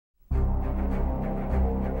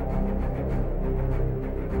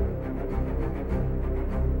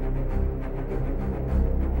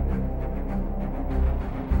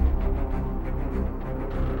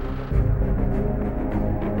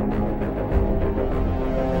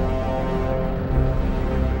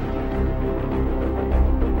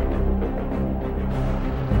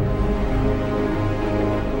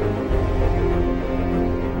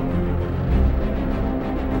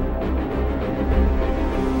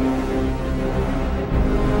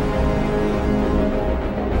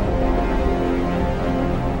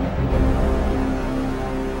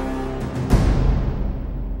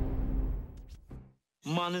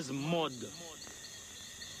Man is mud.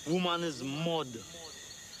 Woman is mud.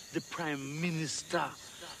 The Prime Minister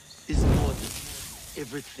is mud.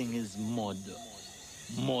 Everything is mud.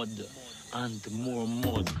 Mud. And more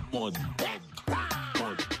mud. Mud.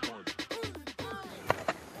 Mud.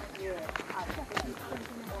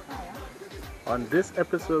 On this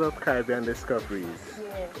episode of Caribbean Discoveries,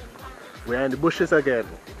 we're in the bushes again.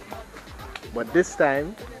 But this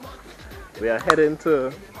time, we are heading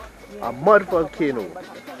to a mud volcano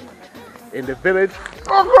in the village.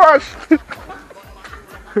 Oh gosh!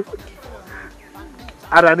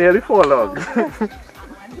 And I nearly fall logs.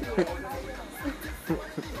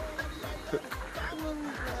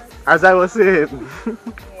 As I was saying,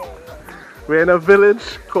 we're in a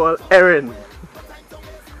village called Erin.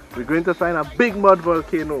 We're going to find a big mud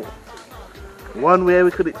volcano. One where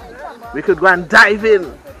we could go and dive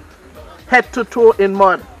in, head to toe in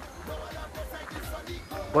mud.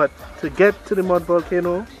 But to get to the mud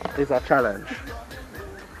volcano is a challenge.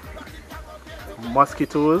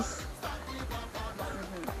 Mosquitoes.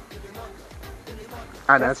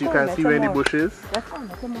 And as you can see, we're in the bushes.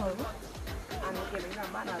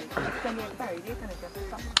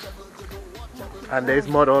 And there's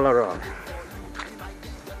mud all around.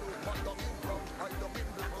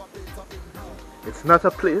 It's not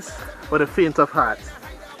a place for the faint of heart.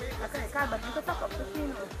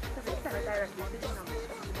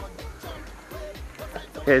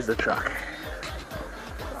 Here's the truck.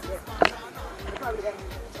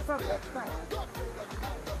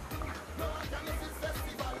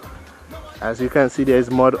 As you can see,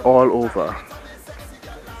 there's mud all over.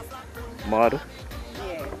 Mud.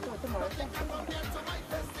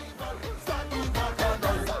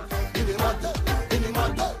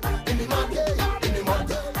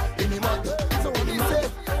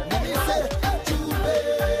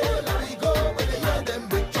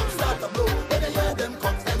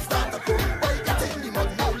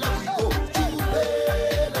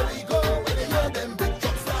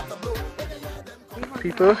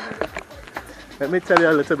 People, let me tell you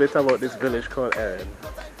a little bit about this village called Erin.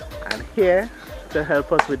 And here to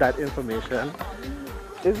help us with that information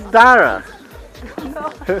is Dara.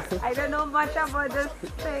 No, I don't know much about this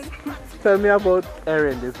thing. Tell me about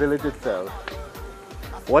Erin, the village itself.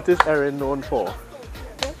 What is Erin known for?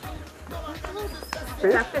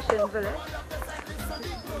 It's a fishing village.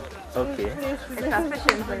 Okay. It's a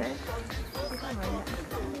fishing village.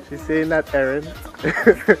 She's saying that Erin.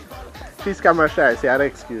 She's camera shy, so I had to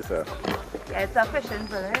excuse her. Yeah, it's a fishing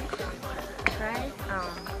village, right?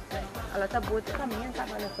 A lot of boats coming in, so I'm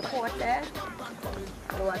going to support there.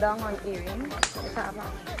 Lower down on Erin.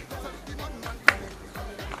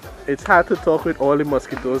 It's hard to talk with all the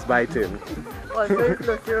mosquitoes biting. Also, it's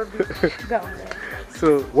close to a beach down there.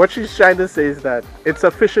 So what she's trying to say is that it's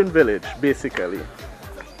a fishing village, basically.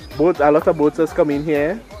 A lot of boaters come in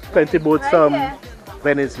here. Plenty boats from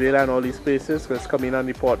Venezuela and all these places because coming on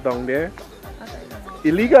the port down there.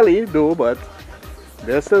 Illegally though, but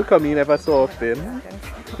they're still coming ever so often.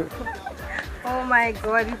 Oh my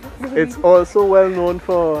god. It's also well known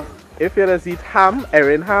for, if you just eat ham,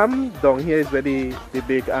 Erin ham, down here is where the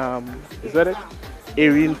big is where the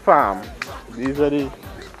Erin farm. These are the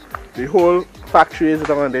whole factory is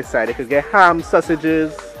down on this side. You could get ham,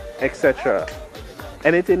 sausages, etc.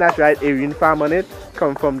 Anything that's right Erin farm on it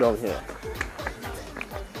come from down here.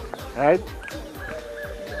 Alright?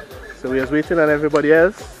 So we was waiting on everybody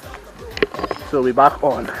else. So we're back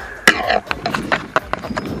on.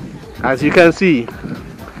 As you can see,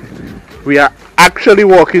 we are actually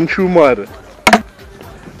walking through mud.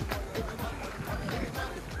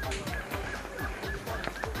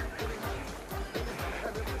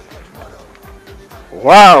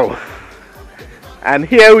 Wow! And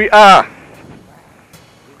here we are.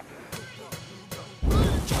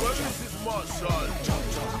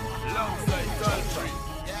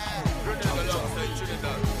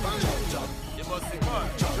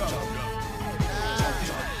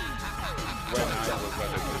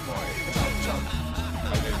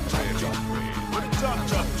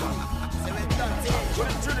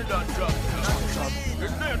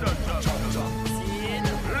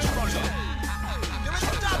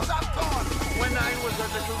 When I was a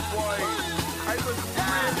little boy, I was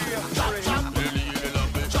really afraid.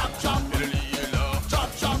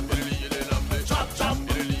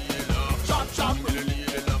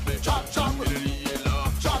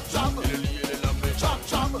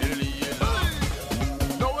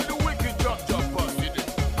 Now when the wicked jump busted,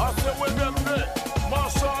 I said when them dead,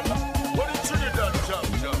 Marshall, what the Trinidad jump,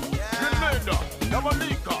 Grenada,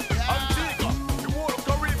 Dominica, Antigua, the whole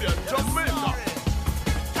Caribbean, Jamaica.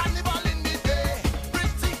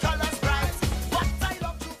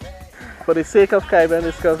 for the sake of Caribbean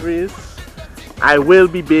Discoveries, I will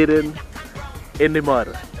be bathing in the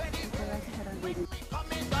mud.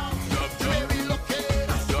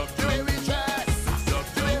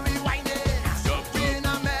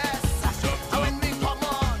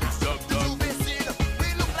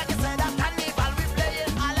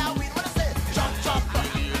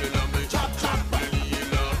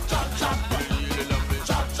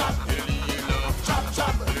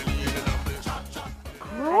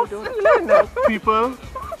 People,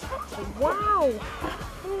 Wow!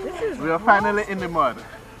 we are finally in the mud.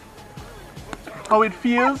 How it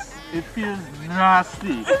feels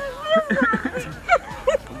nasty.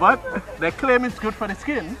 But they claim it's good for the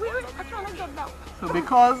skin. So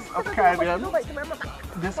because of Caribbean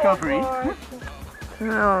Discovery,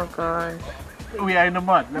 Oh gosh. we are in the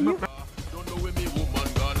mud. Let me Don't know where me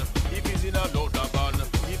woman gone. If he's in another band,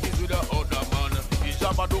 if he's with a other man, he's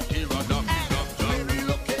Jabba don't care a damn. Very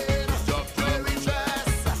looking, very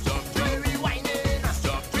dressed, very whining,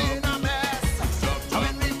 in a mess.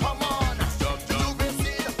 When we come on, to be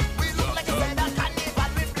seen, we look like a said a carnival.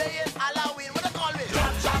 We playing Halloween. What they call it?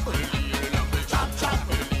 Chop chop, chop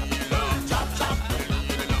chop, chop chop,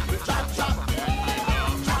 chop chop, chop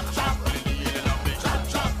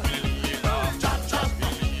chop, chop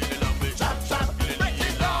chop, chop chop, break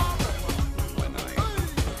it down. When I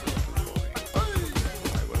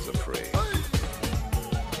was afraid.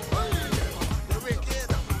 The wicked.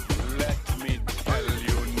 Let me tell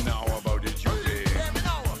you now about it, Judy. Hear me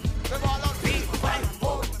now. We ball out beat, fight,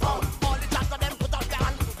 boom, boom. All the chatter them put up their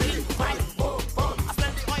hand. Beat, fight, boom, boom. I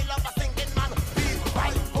smell the oil of a sinking man. Beat,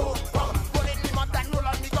 fight, boom, boom. Put in the mud and roll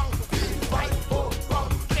on the ground. Beat, fight, boom, boom.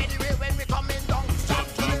 Play the way when we coming down. Stop,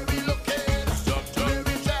 we looking. Stop,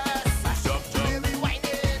 we dress. Stop, we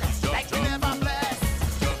whining. Like we never blessed.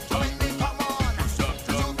 When we come on,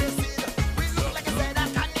 to be seen, we look like a said a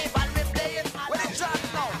carnival. We playing all the chop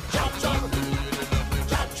now. Chop, chop, chop,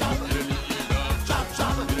 chop, chop, chop, chop, chop, chop, chop,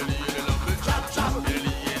 chop.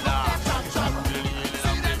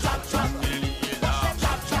 See them chop, chop,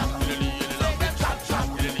 chop, chop, say them chop, chop.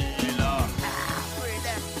 Free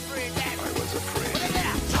them, free them. I was afraid. Put it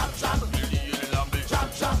there. Chop, chop, chop, chop, chop,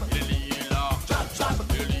 chop, chop, chop, chop, chop,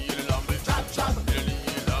 chop, chop,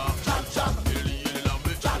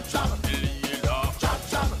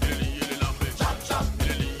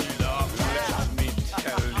 Let me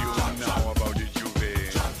tell you now about the Juve.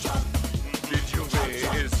 The Juve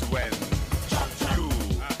is when you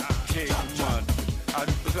take mud and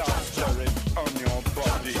plaster it on your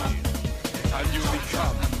body, and you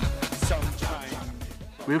become sometime.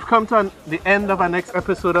 We've come to the end of our next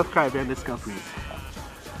episode of Caribbean Discoveries.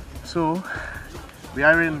 So, we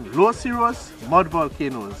are in Los Cerros Mud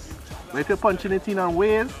Volcanoes. But if you're punching it in on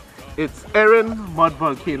waves, it's Erin Mud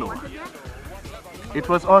Volcano. It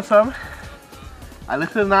was awesome, a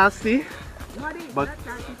little nasty, but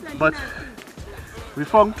we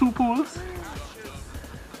found 2 pools.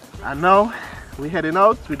 And now we're heading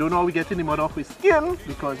out. We don't know how we get in the mud off with skin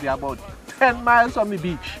because we are about 10 miles from the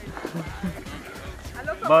beach.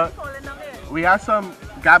 But we have some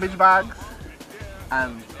garbage bags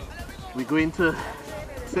and we're going to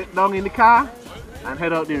sit down in the car and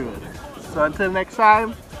head out the road. So until next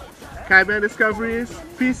time, Caribbean Discoveries,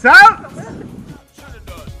 peace out!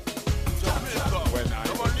 When I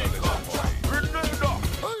was a little boy,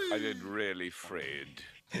 I did really afraid.